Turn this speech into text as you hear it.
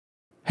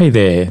Hey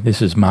there,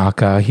 this is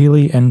Mark R.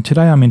 Healy, and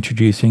today I'm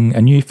introducing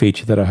a new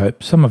feature that I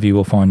hope some of you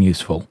will find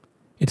useful.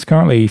 It's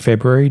currently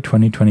February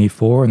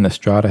 2024 and the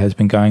Strata has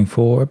been going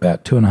for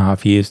about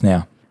 2.5 years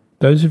now.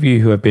 Those of you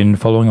who have been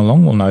following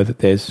along will know that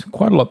there's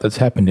quite a lot that's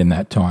happened in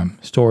that time,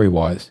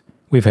 story-wise.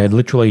 We've had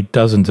literally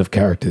dozens of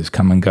characters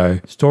come and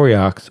go, story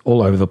arcs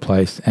all over the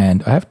place,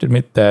 and I have to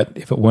admit that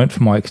if it weren't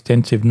for my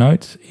extensive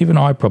notes, even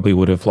I probably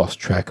would have lost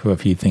track of a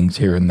few things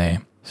here and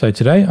there. So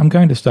today I'm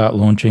going to start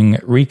launching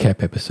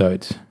recap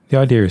episodes. The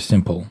idea is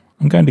simple.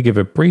 I'm going to give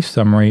a brief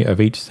summary of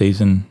each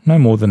season, no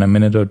more than a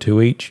minute or two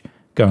each,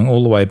 going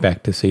all the way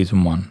back to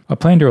Season 1. I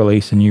plan to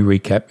release a new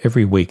recap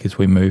every week as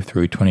we move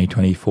through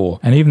 2024,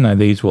 and even though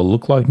these will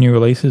look like new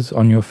releases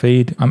on your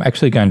feed, I'm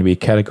actually going to be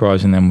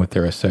categorizing them with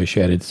their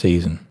associated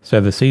season. So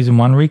the Season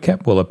 1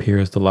 recap will appear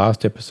as the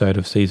last episode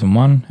of Season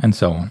 1, and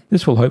so on.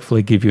 This will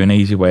hopefully give you an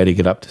easy way to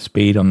get up to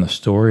speed on the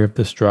story of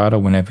the Strata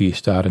whenever you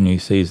start a new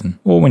season,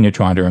 or when you're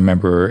trying to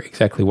remember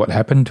exactly what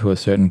happened to a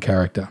certain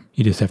character.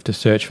 You just have to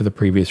search for the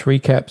previous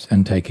recaps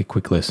and take a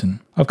quick listen.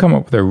 I've come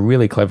up with a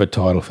really clever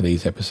title for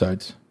these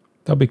episodes.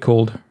 They'll be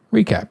called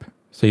Recap,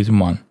 Season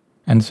 1,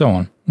 and so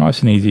on.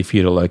 Nice and easy for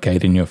you to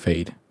locate in your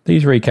feed.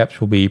 These recaps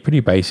will be pretty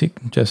basic,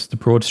 just the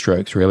broad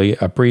strokes really,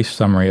 a brief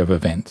summary of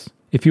events.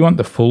 If you want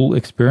the full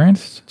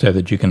experience, so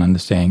that you can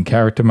understand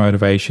character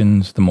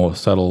motivations, the more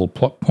subtle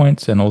plot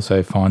points, and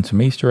also find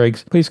some Easter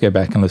eggs, please go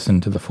back and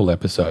listen to the full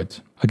episodes.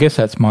 I guess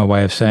that's my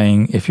way of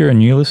saying, if you're a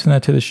new listener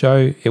to the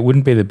show, it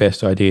wouldn't be the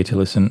best idea to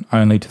listen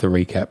only to the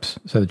recaps,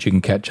 so that you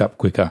can catch up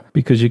quicker,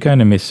 because you're going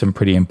to miss some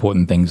pretty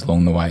important things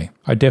along the way.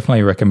 I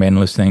definitely recommend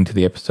listening to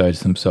the episodes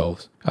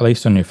themselves, at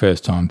least on your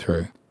first time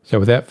through. So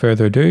without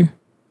further ado,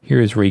 here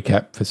is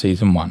recap for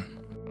Season 1.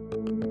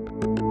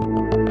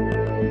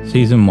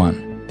 Season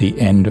 1. The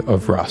End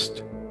of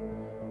Rust.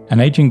 An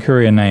aging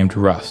courier named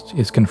Rust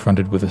is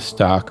confronted with a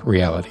stark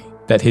reality,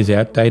 that his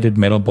outdated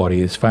metal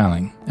body is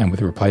failing, and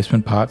with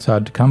replacement parts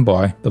hard to come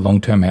by, the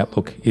long-term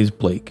outlook is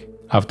bleak.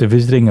 After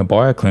visiting a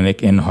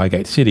bioclinic in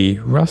Highgate City,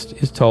 Rust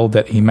is told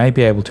that he may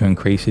be able to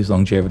increase his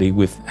longevity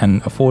with an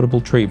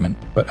affordable treatment,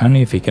 but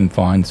only if he can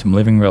find some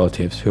living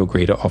relatives who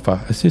agree to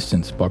offer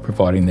assistance by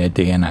providing their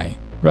DNA.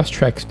 Rust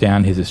tracks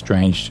down his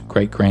estranged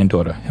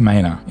great-granddaughter,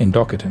 Jimena, in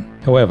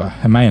Dockerton. However,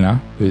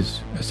 Jimena, who is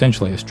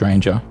essentially a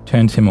stranger,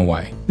 turns him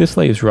away. This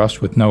leaves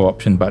Rust with no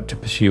option but to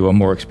pursue a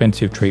more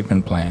expensive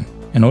treatment plan.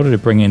 In order to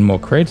bring in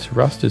more creds,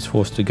 Rust is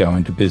forced to go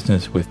into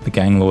business with the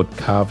gang lord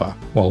Carver.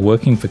 While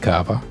working for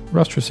Carver,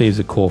 Rust receives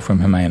a call from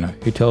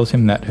Jimena, who tells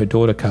him that her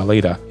daughter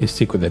Carlita is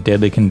sick with a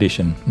deadly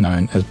condition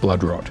known as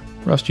blood rot.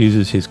 Rust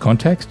uses his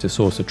contacts to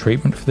source a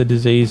treatment for the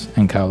disease,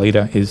 and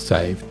Carlita is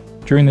saved.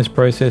 During this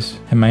process,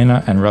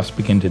 Jimena and Rust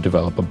begin to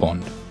develop a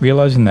bond.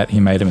 Realizing that he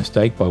made a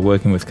mistake by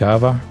working with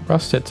Carver,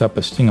 Rust sets up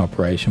a sting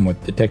operation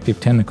with Detective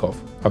Tennikov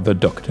of the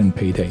Dockerton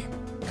PD.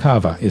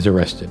 Carver is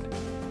arrested.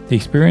 The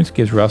experience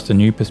gives Rust a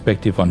new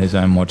perspective on his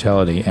own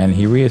mortality, and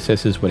he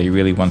reassesses what he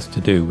really wants to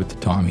do with the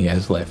time he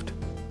has left.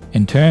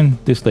 In turn,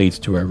 this leads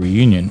to a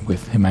reunion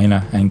with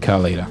Jimena and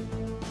Carlita.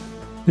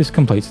 This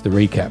completes the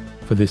recap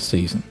for this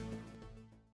season.